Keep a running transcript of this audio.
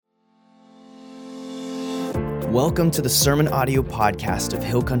Welcome to the Sermon Audio Podcast of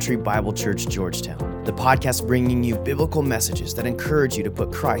Hill Country Bible Church, Georgetown. The podcast bringing you biblical messages that encourage you to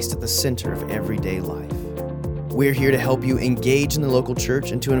put Christ at the center of everyday life. We're here to help you engage in the local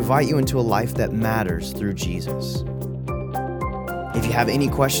church and to invite you into a life that matters through Jesus. If you have any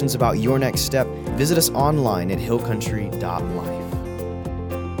questions about your next step, visit us online at hillcountry.life.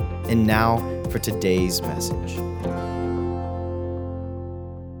 And now for today's message.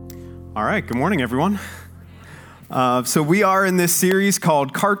 All right, good morning, everyone. So we are in this series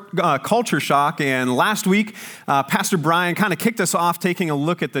called Culture Shock, and last week, Pastor Brian kind of kicked us off taking a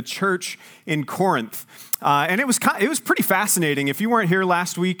look at the church in Corinth. And it was pretty fascinating. If you weren't here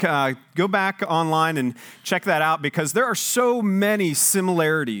last week, go back online and check that out, because there are so many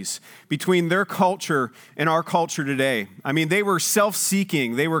similarities between their culture and our culture today. I mean, they were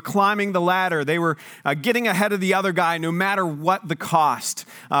self-seeking. They were climbing the ladder. They were getting ahead of the other guy no matter what the cost.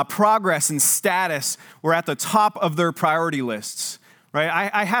 Progress and status were at the top of their priority lists. Right?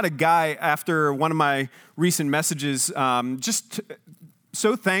 I had a guy after one of my recent messages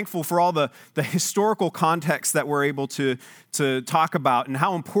so thankful for all the historical context that we're able to talk about and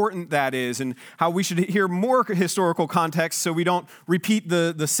how important that is, and how we should hear more historical context so we don't repeat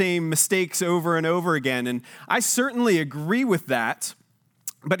the same mistakes over and over again. And I certainly agree with that.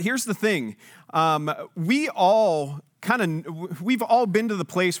 But here's the thing. We've all been to the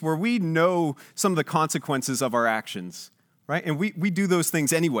place where we know some of the consequences of our actions. Right? And we do those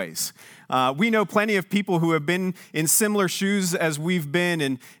things anyways. We know plenty of people who have been in similar shoes as we've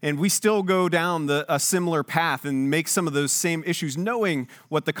been, and we still go down a similar path and make some of those same issues, knowing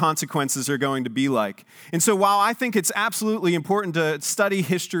what the consequences are going to be like. And so while I think it's absolutely important to study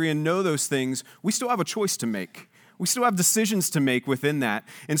history and know those things, we still have a choice to make. We still have decisions to make within that.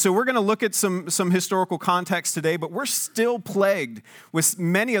 And so we're going to look at some historical context today, but we're still plagued with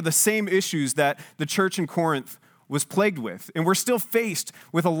many of the same issues that the church in Corinth was plagued with. And we're still faced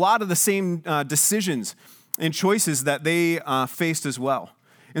with a lot of the same decisions and choices that they faced as well.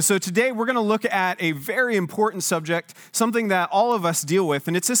 And so today we're going to look at a very important subject, something that all of us deal with,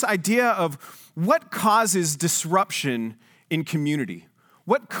 and it's this idea of what causes disruption in community.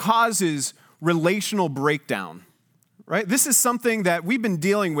 What causes relational breakdown? Right? This is something that we've been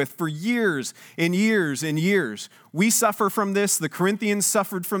dealing with for years and years and years. We suffer from this. The Corinthians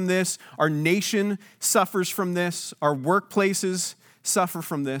suffered from this. Our nation suffers from this. Our workplaces suffer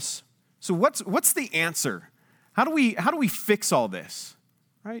from this. So what's the answer? How do we fix all this?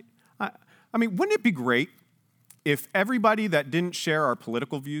 Right? I mean, wouldn't it be great if everybody that didn't share our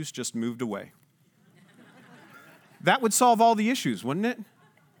political views just moved away? That would solve all the issues, wouldn't it?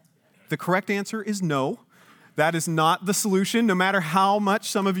 The correct answer is no. That is not the solution, no matter how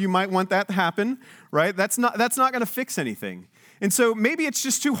much some of you might want that to happen, right? That's not going to fix anything. And so maybe it's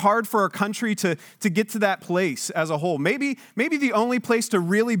just too hard for our country to get to that place as a whole. Maybe the only place to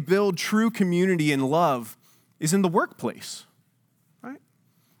really build true community and love is in the workplace, right?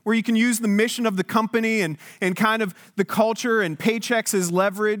 Where you can use the mission of the company and kind of the culture and paychecks as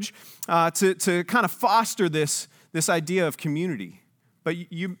leverage to kind of foster this idea of community.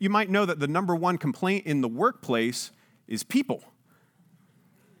 But you might know that the number one complaint in the workplace is people,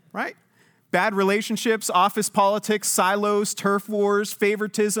 right? Bad relationships, office politics, silos, turf wars,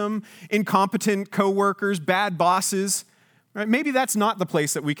 favoritism, incompetent coworkers, bad bosses, right? Maybe that's not the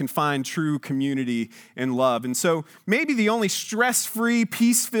place that we can find true community and love. And so maybe the only stress-free,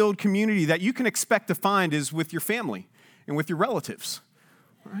 peace-filled community that you can expect to find is with your family and with your relatives,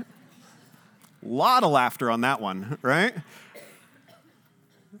 right? A lot of laughter on that one, right?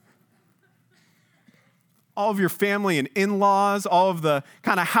 All of your family and in-laws, all of the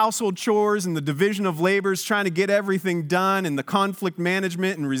kind of household chores and the division of labors, trying to get everything done, and the conflict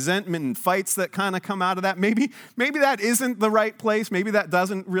management and resentment and fights that kind of come out of that. Maybe that isn't the right place. Maybe that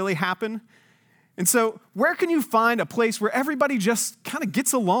doesn't really happen. And so where can you find a place where everybody just kind of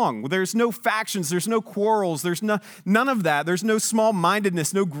gets along? There's no factions, there's no quarrels, there's none of that. There's no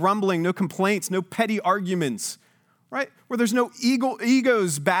small-mindedness, no grumbling, no complaints, no petty arguments, right? Where there's no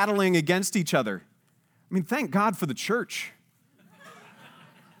egos battling against each other. I mean, thank God for the church.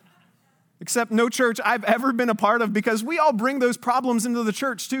 Except no church I've ever been a part of, because we all bring those problems into the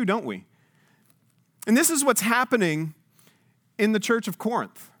church too, don't we? And this is what's happening in the church of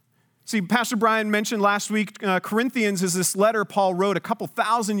Corinth. See, Pastor Brian mentioned last week, Corinthians is this letter Paul wrote a couple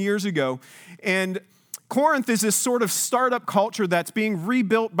thousand years ago, and Corinth is this sort of startup culture that's being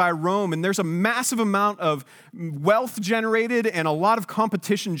rebuilt by Rome, and there's a massive amount of wealth generated and a lot of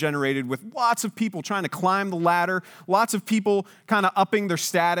competition generated with lots of people trying to climb the ladder, lots of people kind of upping their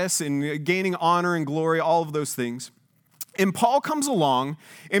status and gaining honor and glory, all of those things. And Paul comes along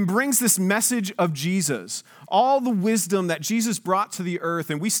and brings this message of Jesus, all the wisdom that Jesus brought to the earth.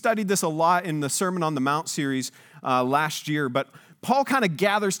 And we studied this a lot in the Sermon on the Mount series last year. But Paul kind of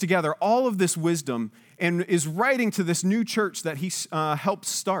gathers together all of this wisdom and is writing to this new church that he helped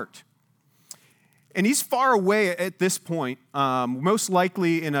start. And he's far away at this point, most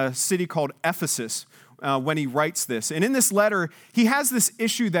likely in a city called Ephesus when he writes this. And in this letter, he has this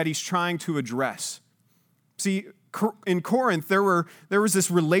issue that he's trying to address. See, in Corinth, there was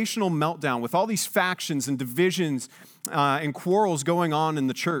this relational meltdown with all these factions and divisions and quarrels going on in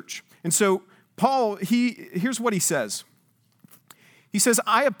the church. And so Paul, here's what he says. He says,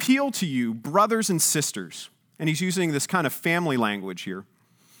 I appeal to you, brothers and sisters, and he's using this kind of family language here,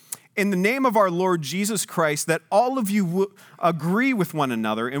 in the name of our Lord Jesus Christ, that all of you agree with one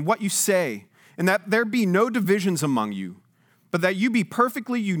another in what you say, and that there be no divisions among you, but that you be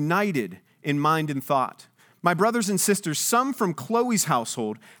perfectly united in mind and thought. My brothers and sisters, some from Chloe's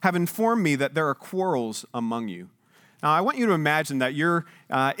household have informed me that there are quarrels among you. Now, I want you to imagine that you're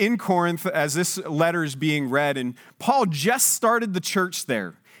in Corinth as this letter is being read, and Paul just started the church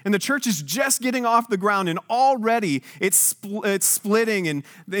there. And the church is just getting off the ground, and already it's splitting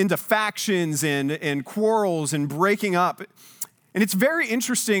into factions and quarrels and breaking up. And it's very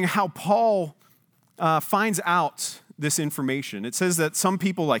interesting how Paul finds out this information. It says that some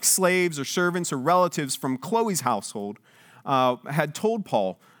people, like slaves or servants or relatives from Chloe's household, had told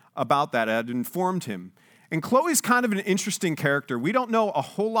Paul about that, had informed him. And Chloe's kind of an interesting character. We don't know a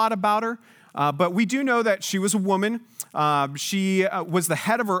whole lot about her, but we do know that she was a woman. She was the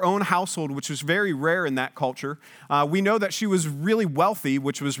head of her own household, which was very rare in that culture. We know that she was really wealthy,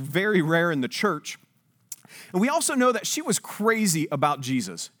 which was very rare in the church. And we also know that she was crazy about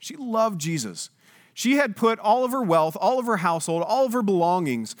Jesus. She loved Jesus. She had put all of her wealth, all of her household, all of her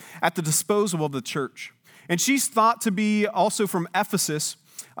belongings at the disposal of the church. And she's thought to be also from Ephesus.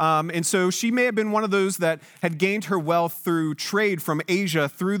 And so she may have been one of those that had gained her wealth through trade from Asia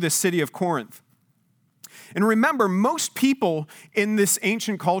through the city of Corinth. And remember, most people in this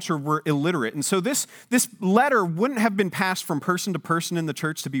ancient culture were illiterate. And so this letter wouldn't have been passed from person to person in the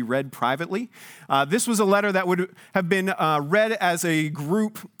church to be read privately. This was a letter that would have been read as a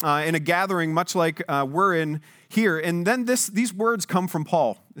group in a gathering, much like we're in here. And then these words come from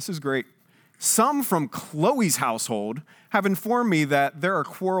Paul. This is great. Some from Chloe's household have informed me that there are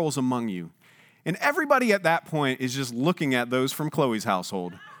quarrels among you. And everybody at that point is just looking at those from Chloe's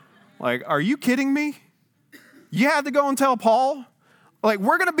household. Like, are you kidding me? You had to go and tell Paul? Like,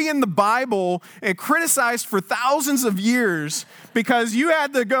 we're going to be in the Bible and criticized for thousands of years because you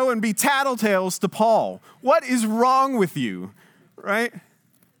had to go and be tattletales to Paul. What is wrong with you, right?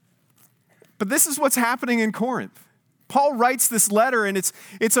 But this is what's happening in Corinth. Paul writes this letter, and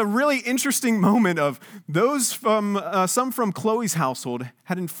it's a really interesting moment of those from some from Chloe's household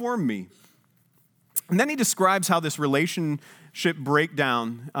had informed me. And then he describes how this relationship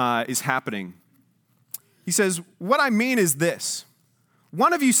breakdown is happening. He says, what I mean is this.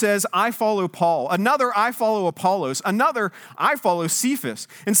 One of you says, I follow Paul. Another, I follow Apollos. Another, I follow Cephas.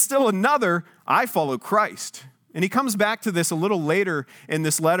 And still another, I follow Christ. And he comes back to this a little later in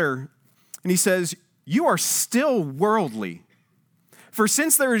this letter, and he says, you are still worldly. For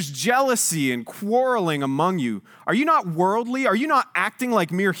since there is jealousy and quarreling among you, are you not worldly? Are you not acting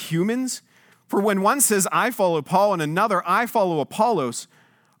like mere humans? For when one says, I follow Paul, and another, I follow Apollos,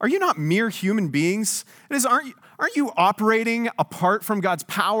 are you not mere human beings? It is, aren't you operating apart from God's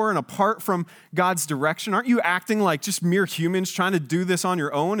power and apart from God's direction? Aren't you acting like just mere humans trying to do this on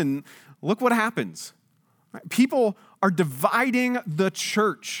your own? And look what happens. People are dividing the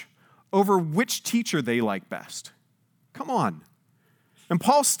church over which teacher they like best. Come on. And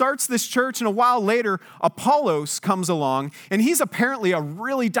Paul starts this church, and a while later, Apollos comes along, and he's apparently a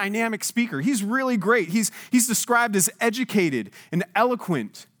really dynamic speaker. He's really great. He's described as educated and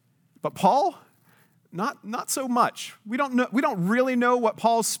eloquent. But Paul, not so much. We don't really know what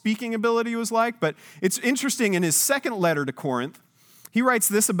Paul's speaking ability was like, but it's interesting. In his second letter to Corinth, he writes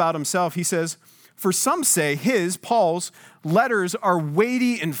this about himself. He says, for some say Paul's letters are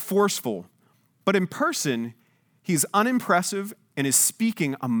weighty and forceful, but in person, he's unimpressive and his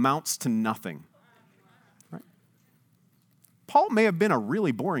speaking amounts to nothing. Right? Paul may have been a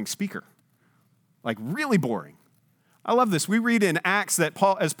really boring speaker, like really boring. I love this. We read in Acts that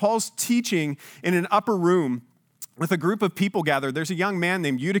as Paul's teaching in an upper room with a group of people gathered, there's a young man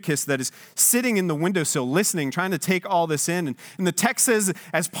named Eutychus that is sitting in the windowsill listening, trying to take all this in. And the text says,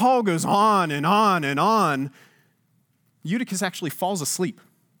 as Paul goes on and on and on, Eutychus actually falls asleep.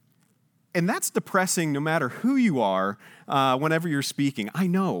 And that's depressing no matter who you are whenever you're speaking. I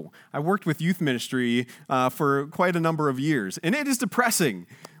know. I worked with youth ministry for quite a number of years, and it is depressing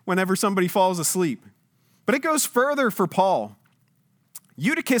whenever somebody falls asleep. But it goes further for Paul.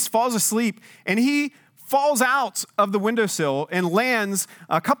 Eutychus falls asleep, and he falls out of the windowsill and lands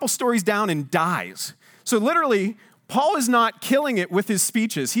a couple stories down and dies. So literally, Paul is not killing it with his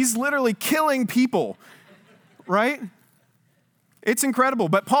speeches. He's literally killing people, right? It's incredible.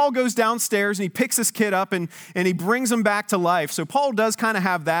 But Paul goes downstairs and he picks this kid up and he brings him back to life. So Paul does kind of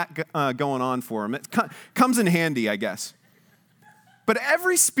have that going on for him. It comes in handy, I guess. But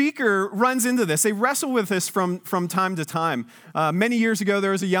every speaker runs into this. They wrestle with this from time to time. Many years ago,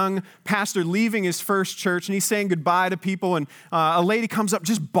 there was a young pastor leaving his first church, and he's saying goodbye to people, and a lady comes up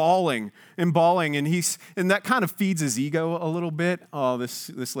just bawling, and that kind of feeds his ego a little bit. Oh,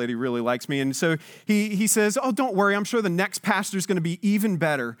 this lady really likes me. And so he says, oh, don't worry, I'm sure the next pastor is going to be even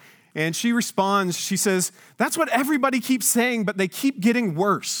better. And she responds, she says, that's what everybody keeps saying, but they keep getting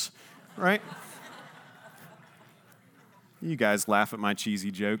worse, right? You guys laugh at my cheesy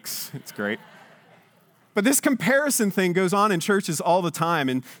jokes. It's great. But this comparison thing goes on in churches all the time.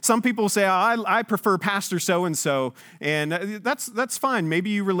 And some people say, I prefer Pastor so-and-so. And that's fine. Maybe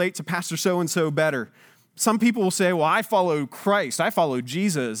you relate to Pastor so-and-so better. Some people will say, well, I follow Christ. I follow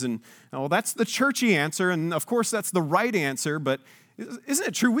Jesus. And well, that's the churchy answer. And of course, that's the right answer. But isn't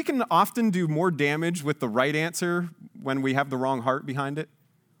it true? We can often do more damage with the right answer when we have the wrong heart behind it,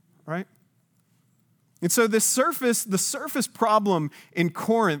 right? And so the surface problem in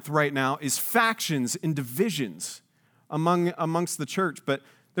Corinth right now is factions and divisions amongst the church. But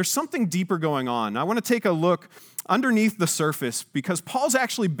there's something deeper going on. I want to take a look underneath the surface because Paul's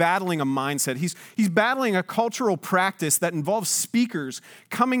actually battling a mindset. He's battling a cultural practice that involves speakers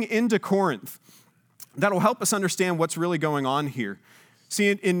coming into Corinth that'll help us understand what's really going on here. See,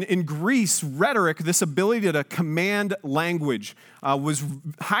 in Greece, rhetoric, this ability to command language, was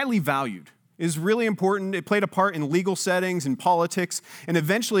highly valued. Is really important. It played a part in legal settings and politics, and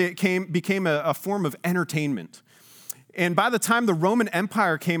eventually it became a form of entertainment. And by the time the Roman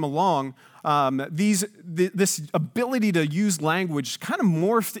Empire came along, this ability to use language kind of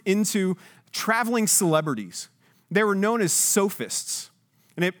morphed into traveling celebrities. They were known as sophists.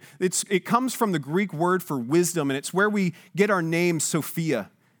 And it comes from the Greek word for wisdom, and it's where we get our name Sophia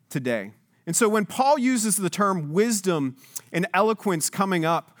today. And so when Paul uses the term wisdom and eloquence coming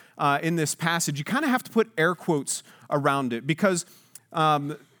up in this passage, you kind of have to put air quotes around it because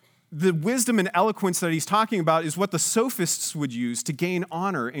the wisdom and eloquence that he's talking about is what the sophists would use to gain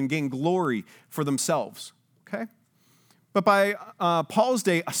honor and gain glory for themselves, okay? But by Paul's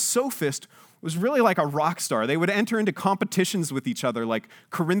day, a sophist was really like a rock star. They would enter into competitions with each other like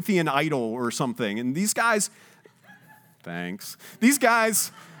Corinthian Idol or something. And these guys, thanks, these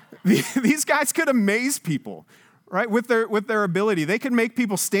guys could amaze people. Right, with their ability. They could make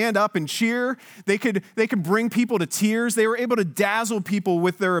people stand up and cheer. They could bring people to tears. They were able to dazzle people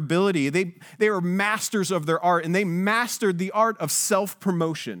with their ability. They were masters of their art, and they mastered the art of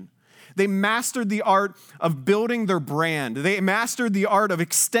self-promotion. They mastered the art of building their brand. They mastered the art of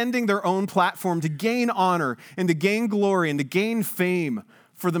extending their own platform to gain honor and to gain glory and to gain fame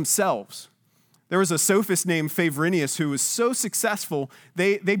for themselves. There was a sophist named Favorinius who was so successful,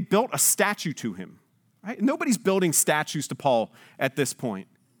 they built a statue to him. Right? Nobody's building statues to Paul at this point.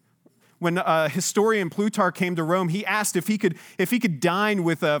 When historian Plutarch came to Rome, he asked if he could dine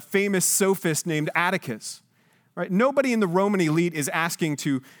with a famous sophist named Atticus. Right? Nobody in the Roman elite is asking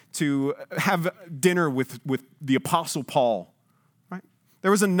to have dinner with the Apostle Paul. Right?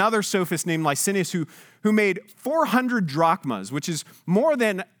 There was another sophist named Licinius who made 400 drachmas, which is more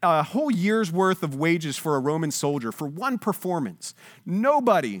than a whole year's worth of wages for a Roman soldier for one performance.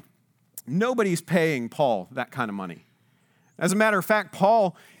 Nobody's paying Paul that kind of money. As a matter of fact,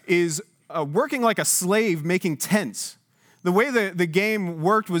 Paul is working like a slave making tents. The way the game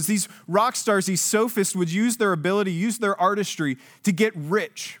worked was these rock stars, these sophists would use their ability, use their artistry to get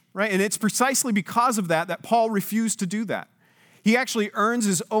rich, right? And it's precisely because of that Paul refused to do that. He actually earns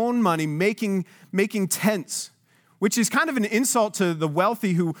his own money making tents, which is kind of an insult to the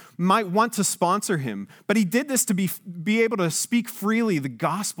wealthy who might want to sponsor him. But he did this to be able to speak freely the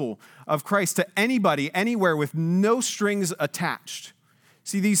gospel of Christ to anybody, anywhere, with no strings attached.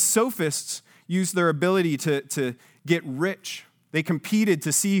 See, these sophists used their ability to get rich. They competed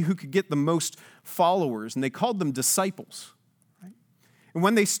to see who could get the most followers, and they called them disciples. Right? And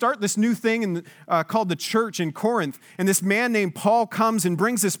when they start this new thing called the church in Corinth, and this man named Paul comes and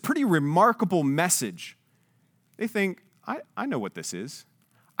brings this pretty remarkable message, they think, I know what this is.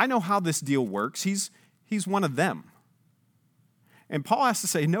 I know how this deal works. He's one of them. And Paul has to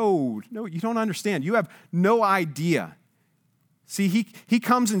say, no, you don't understand. You have no idea. See, he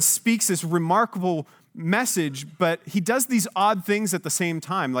comes and speaks this remarkable message, but he does these odd things at the same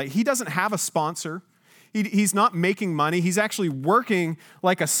time. Like, he doesn't have a sponsor. He's not making money. He's actually working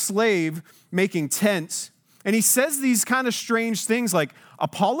like a slave making tents. And he says these kind of strange things like,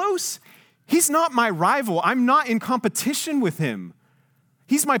 Apollos, he's not my rival. I'm not in competition with him.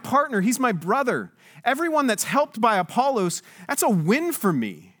 He's my partner. He's my brother. Everyone that's helped by Apollos, that's a win for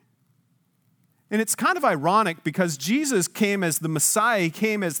me. And it's kind of ironic because Jesus came as the Messiah, he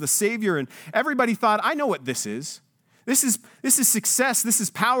came as the Savior, and everybody thought, I know what this is. This is success, this is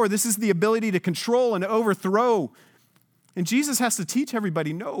power, this is the ability to control and overthrow. And Jesus has to teach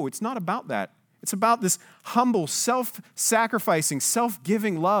everybody, no, it's not about that. It's about this humble, self-sacrificing,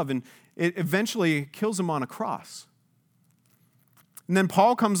 self-giving love, and it eventually kills him on a cross. And then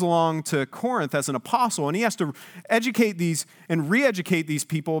Paul comes along to Corinth as an apostle, and he has to educate these and re-educate these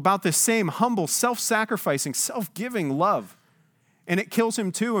people about this same humble, self-sacrificing, self-giving love. And it kills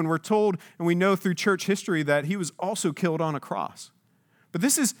him too, and we're told, and we know through church history that he was also killed on a cross. But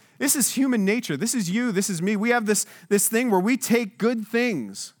this is human nature. This is you, this is me. We have this thing where we take good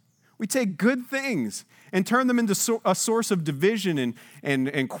things. We take good things and turn them into a source of division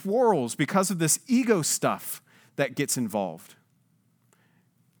and quarrels because of this ego stuff that gets involved.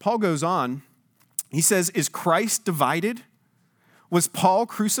 Paul goes on. He says, is Christ divided? Was Paul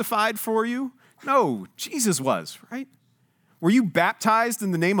crucified for you? No, Jesus was, right? Were you baptized in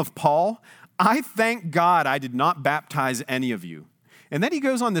the name of Paul? I thank God I did not baptize any of you. And then he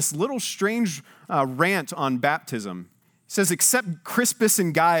goes on this little strange rant on baptism. He says, except Crispus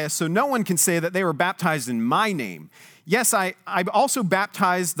and Gaius, so no one can say that they were baptized in my name. Yes, I also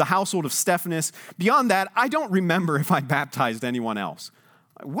baptized the household of Stephanas. Beyond that, I don't remember if I baptized anyone else.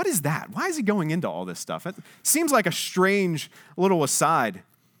 What is that? Why is he going into all this stuff? It seems like a strange little aside.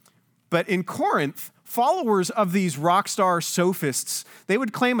 But in Corinth, followers of these rock star sophists, they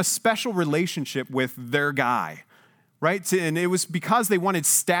would claim a special relationship with their guy, right? And it was because they wanted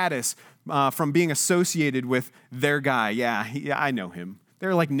status from being associated with their guy. Yeah, I know him.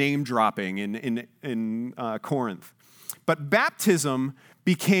 They're like name dropping in Corinth. But baptism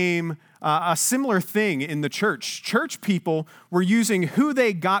became a similar thing in the church. Church people were using who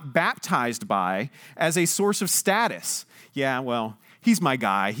they got baptized by as a source of status. Yeah, well, he's my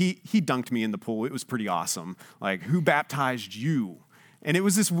guy. He dunked me in the pool. It was pretty awesome. Like, who baptized you? And it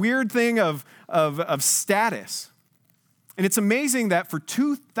was this weird thing of status. And it's amazing that for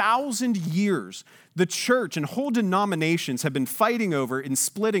 2,000 years, the church and whole denominations have been fighting over and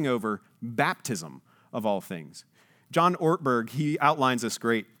splitting over baptism, of all things. John Ortberg, he outlines this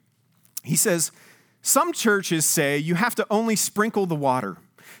great. He says, some churches say you have to only sprinkle the water.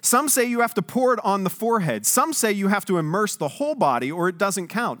 Some say you have to pour it on the forehead. Some say you have to immerse the whole body or it doesn't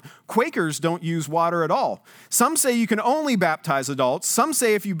count. Quakers don't use water at all. Some say you can only baptize adults. Some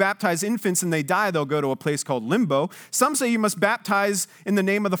say if you baptize infants and they die, they'll go to a place called limbo. Some say you must baptize in the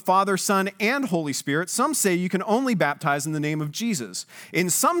name of the Father, Son, and Holy Spirit. Some say you can only baptize in the name of Jesus. In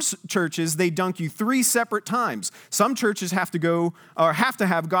some churches, they dunk you 3 separate times. Some churches have to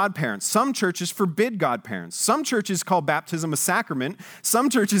have godparents. Some churches forbid godparents. Some churches call baptism a sacrament. Some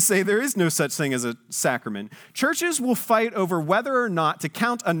churches say there is no such thing as a sacrament. Churches will fight over whether or not to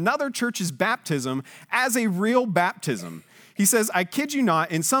count another church's baptism as a real baptism. He says, I kid you not,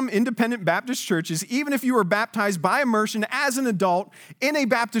 in some independent Baptist churches, even if you were baptized by immersion as an adult in a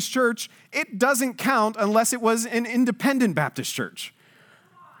Baptist church, it doesn't count unless it was an independent Baptist church.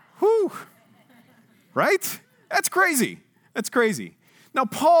 Whew. Right? That's crazy. That's crazy. Now,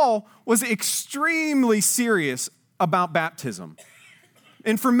 Paul was extremely serious about baptism.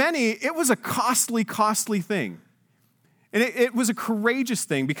 And for many, it was a costly thing. And it was a courageous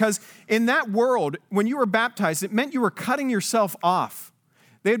thing because in that world, when you were baptized, it meant you were cutting yourself off.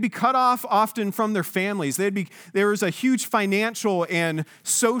 They'd be cut off often from their families. There was a huge financial and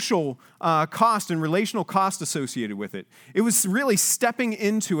social cost and relational cost associated with it. It was really stepping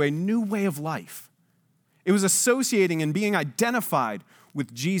into a new way of life. It was associating and being identified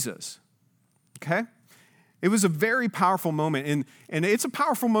with Jesus. Okay? It was a very powerful moment, and it's a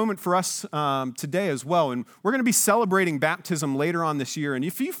powerful moment for us today as well. And we're going to be celebrating baptism later on this year. And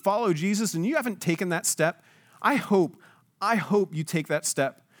if you follow Jesus and you haven't taken that step, I hope you take that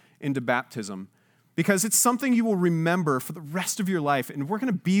step into baptism because it's something you will remember for the rest of your life. And we're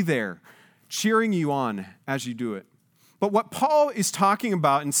going to be there cheering you on as you do it. But what Paul is talking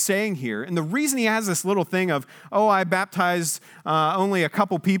about and saying here, and the reason he has this little thing of, I baptized only a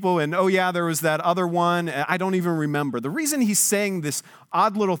couple people, and there was that other one, I don't even remember. The reason he's saying this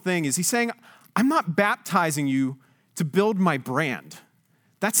odd little thing is he's saying, I'm not baptizing you to build my brand.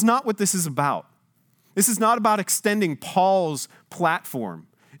 That's not what this is about. This is not about extending Paul's platform.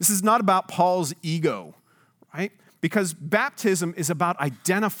 This is not about Paul's ego, right? Because baptism is about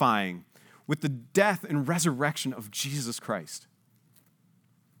identifying with the death and resurrection of Jesus Christ.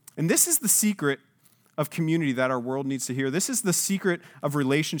 And this is the secret of community that our world needs to hear. This is the secret of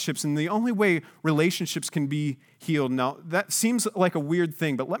relationships, and the only way relationships can be healed. Now, that seems like a weird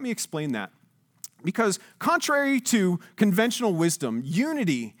thing, but let me explain that. Because contrary to conventional wisdom,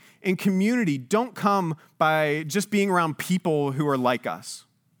 unity and community don't come by just being around people who are like us,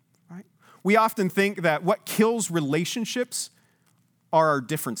 right? We often think that what kills relationships are our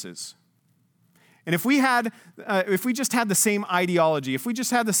differences. And if we just had the same ideology, if we just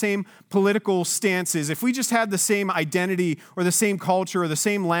had the same political stances, if we just had the same identity or the same culture or the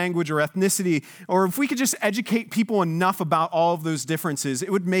same language or ethnicity, or if we could just educate people enough about all of those differences,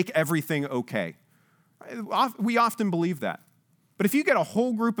 it would make everything okay. We often believe that. But if you get a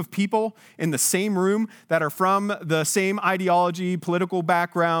whole group of people in the same room that are from the same ideology, political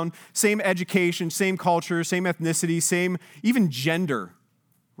background, same education, same culture, same ethnicity, same even gender,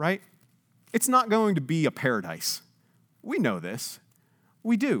 right? It's not going to be a paradise. We know this.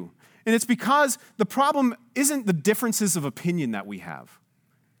 We do. And it's because the problem isn't the differences of opinion that we have.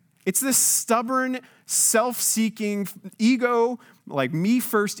 It's this stubborn, self-seeking ego, like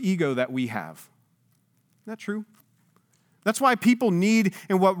me-first ego that we have. Isn't that true? That's why people need,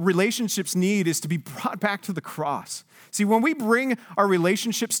 and what relationships need, is to be brought back to the cross. See, when we bring our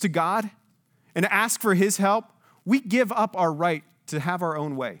relationships to God and ask for His help, we give up our right to have our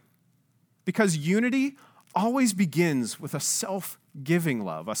own way. Because unity always begins with a self-giving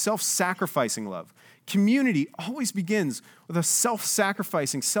love, a self-sacrificing love. Community always begins with a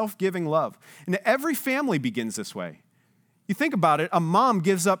self-sacrificing, self-giving love. And every family begins this way. You think about it, a mom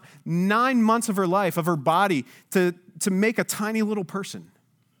gives up 9 months of her life, of her body, to make a tiny little person.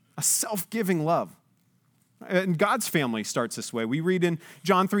 A self-giving love. And God's family starts this way. We read in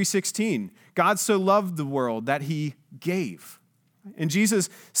John 3:16, God so loved the world that He gave. And Jesus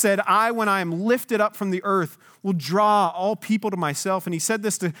said, when I am lifted up from the earth, will draw all people to myself. And He said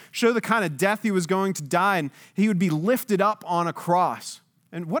this to show the kind of death He was going to die, and He would be lifted up on a cross.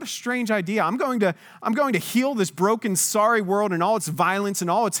 And what a strange idea. I'm going to heal this broken, sorry world and all its violence and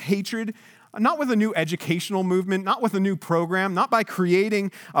all its hatred, not with a new educational movement, not with a new program, not by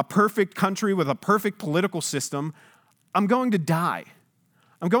creating a perfect country with a perfect political system. I'm going to die.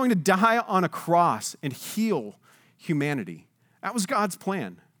 I'm going to die on a cross and heal humanity. That was God's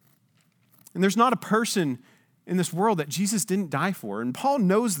plan. And there's not a person in this world that Jesus didn't die for. And Paul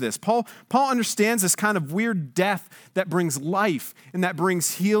knows this. Paul understands this kind of weird death that brings life and that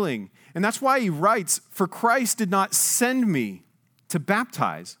brings healing. And that's why he writes, "For Christ did not send me to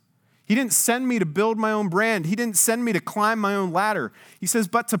baptize. He didn't send me to build my own brand. He didn't send me to climb my own ladder." He says,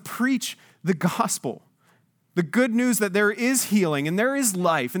 "But to preach the gospel, the good news that there is healing and there is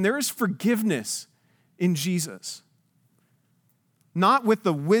life and there is forgiveness in Jesus." Not with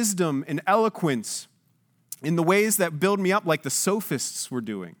the wisdom and eloquence in the ways that build me up like the sophists were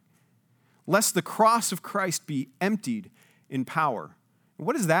doing, lest the cross of Christ be emptied in power.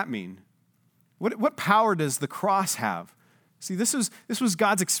 What does that mean? What power does the cross have? See, this was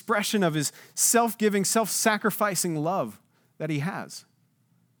God's expression of His self-giving, self-sacrificing love that He has.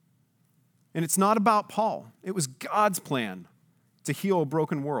 And it's not about Paul. It was God's plan to heal a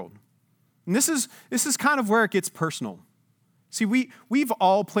broken world. And this is kind of where it gets personal. See, we've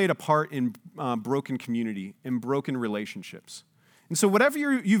all played a part in broken community, in broken relationships. And so whatever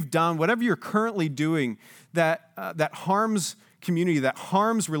you've done, whatever you're currently doing that harms community, that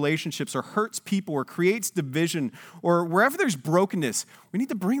harms relationships or hurts people or creates division, or wherever there's brokenness, we need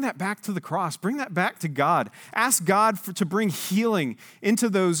to bring that back to the cross, bring that back to God. Ask God to bring healing into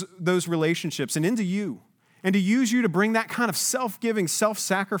those relationships and into you, and to use you to bring that kind of self-giving,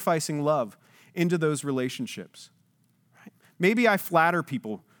 self-sacrificing love into those relationships. Maybe I flatter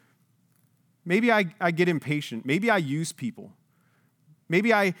people. Maybe I get impatient. Maybe I use people.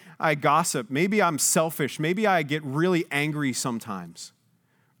 Maybe I gossip. Maybe I'm selfish. Maybe I get really angry sometimes.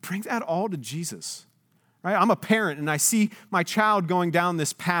 Bring that all to Jesus. Right? I'm a parent and I see my child going down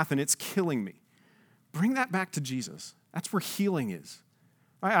this path and it's killing me. Bring that back to Jesus. That's where healing is.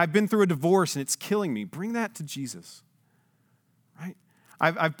 Right? I've been through a divorce and it's killing me. Bring that to Jesus. Right?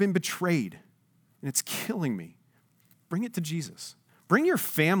 I've been betrayed and it's killing me. Bring it to Jesus. Bring your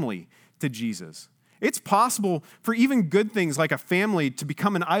family to Jesus. It's possible for even good things like a family to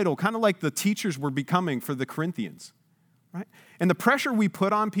become an idol, kind of like the teachers were becoming for the Corinthians, right? And the pressure we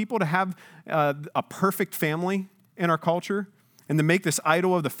put on people to have a perfect family in our culture and to make this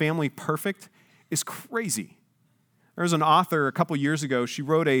idol of the family perfect is crazy. There was an author a couple years ago. She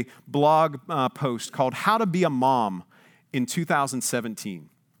wrote a blog post called How to Be a Mom in 2017.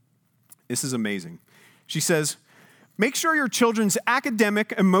 This is amazing. She says, make sure your children's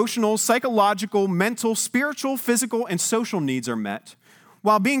academic, emotional, psychological, mental, spiritual, physical, and social needs are met,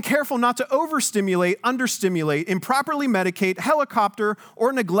 while being careful not to overstimulate, understimulate, improperly medicate, helicopter,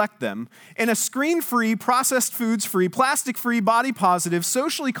 or neglect them in a screen-free, processed foods-free, plastic-free, body-positive,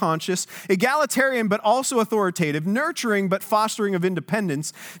 socially conscious, egalitarian but also authoritative, nurturing but fostering of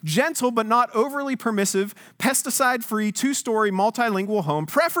independence, gentle but not overly permissive, pesticide-free, two-story, multilingual home,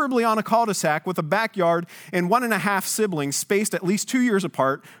 preferably on a cul-de-sac with a backyard and 1.5 siblings spaced at least 2 years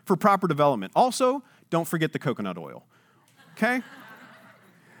apart for proper development. Also, don't forget the coconut oil, okay?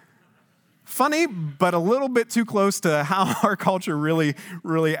 Funny, but a little bit too close to how our culture really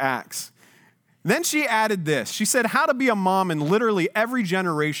acts. Then she added this. She said, how to be a mom in literally every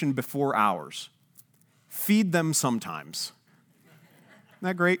generation before ours. Feed them sometimes. Isn't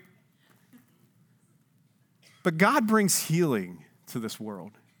that great? But God brings healing to this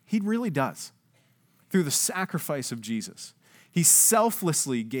world. He really does. Through the sacrifice of Jesus. He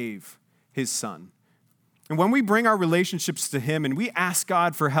selflessly gave his son. And when we bring our relationships to him and we ask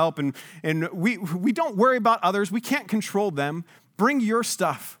God for help and we don't worry about others, we can't control them, bring your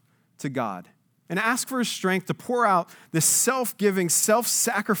stuff to God and ask for his strength to pour out this self-giving,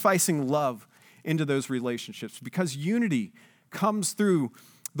 self-sacrificing love into those relationships, because unity comes through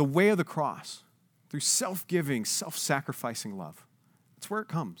the way of the cross, through self-giving, self-sacrificing love. That's where it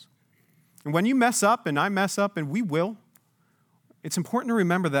comes. And when you mess up and I mess up, and we will, it's important to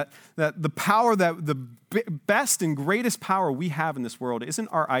remember that the power, that the best and greatest power we have in this world isn't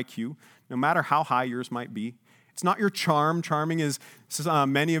our IQ, no matter how high yours might be. It's not your charm, charming as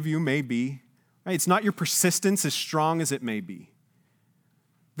many of you may be. Right? It's not your persistence, as strong as it may be.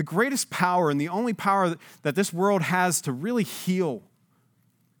 The greatest power and the only power that this world has to really heal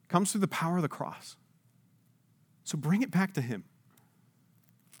comes through the power of the cross. So bring it back to him.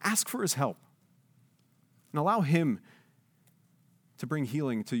 Ask for his help. And allow him to bring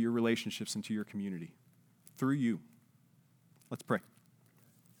healing to your relationships and to your community through you. Let's pray.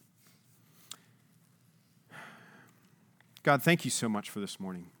 God, thank you so much for this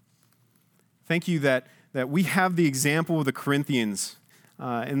morning. Thank you that we have the example of the Corinthians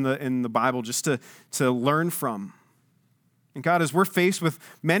in the Bible just to learn from. And God, as we're faced with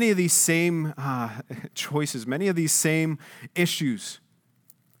many of these same choices, many of these same issues,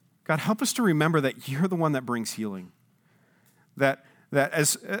 God, help us to remember that you're the one that brings healing. That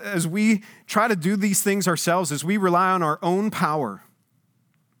as we try to do these things ourselves, as we rely on our own power,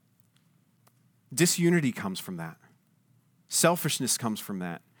 disunity comes from that. Selfishness comes from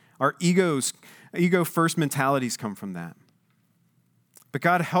that. Our ego-first mentalities come from that. But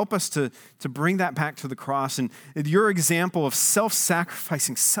God, help us to bring that back to the cross. And your example of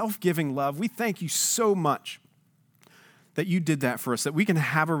self-sacrificing, self-giving love, we thank you so much that you did that for us, that we can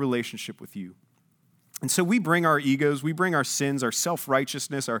have a relationship with you. And so we bring our egos, we bring our sins, our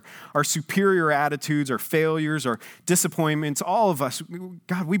self-righteousness, our superior attitudes, our failures, our disappointments, all of us.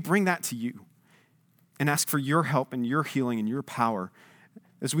 God, we bring that to you and ask for your help and your healing and your power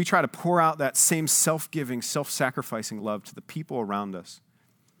as we try to pour out that same self-giving, self-sacrificing love to the people around us,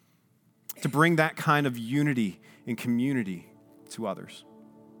 to bring that kind of unity and community to others.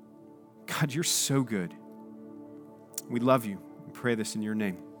 God, you're so good. We love you. We pray this in your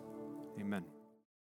name. Amen.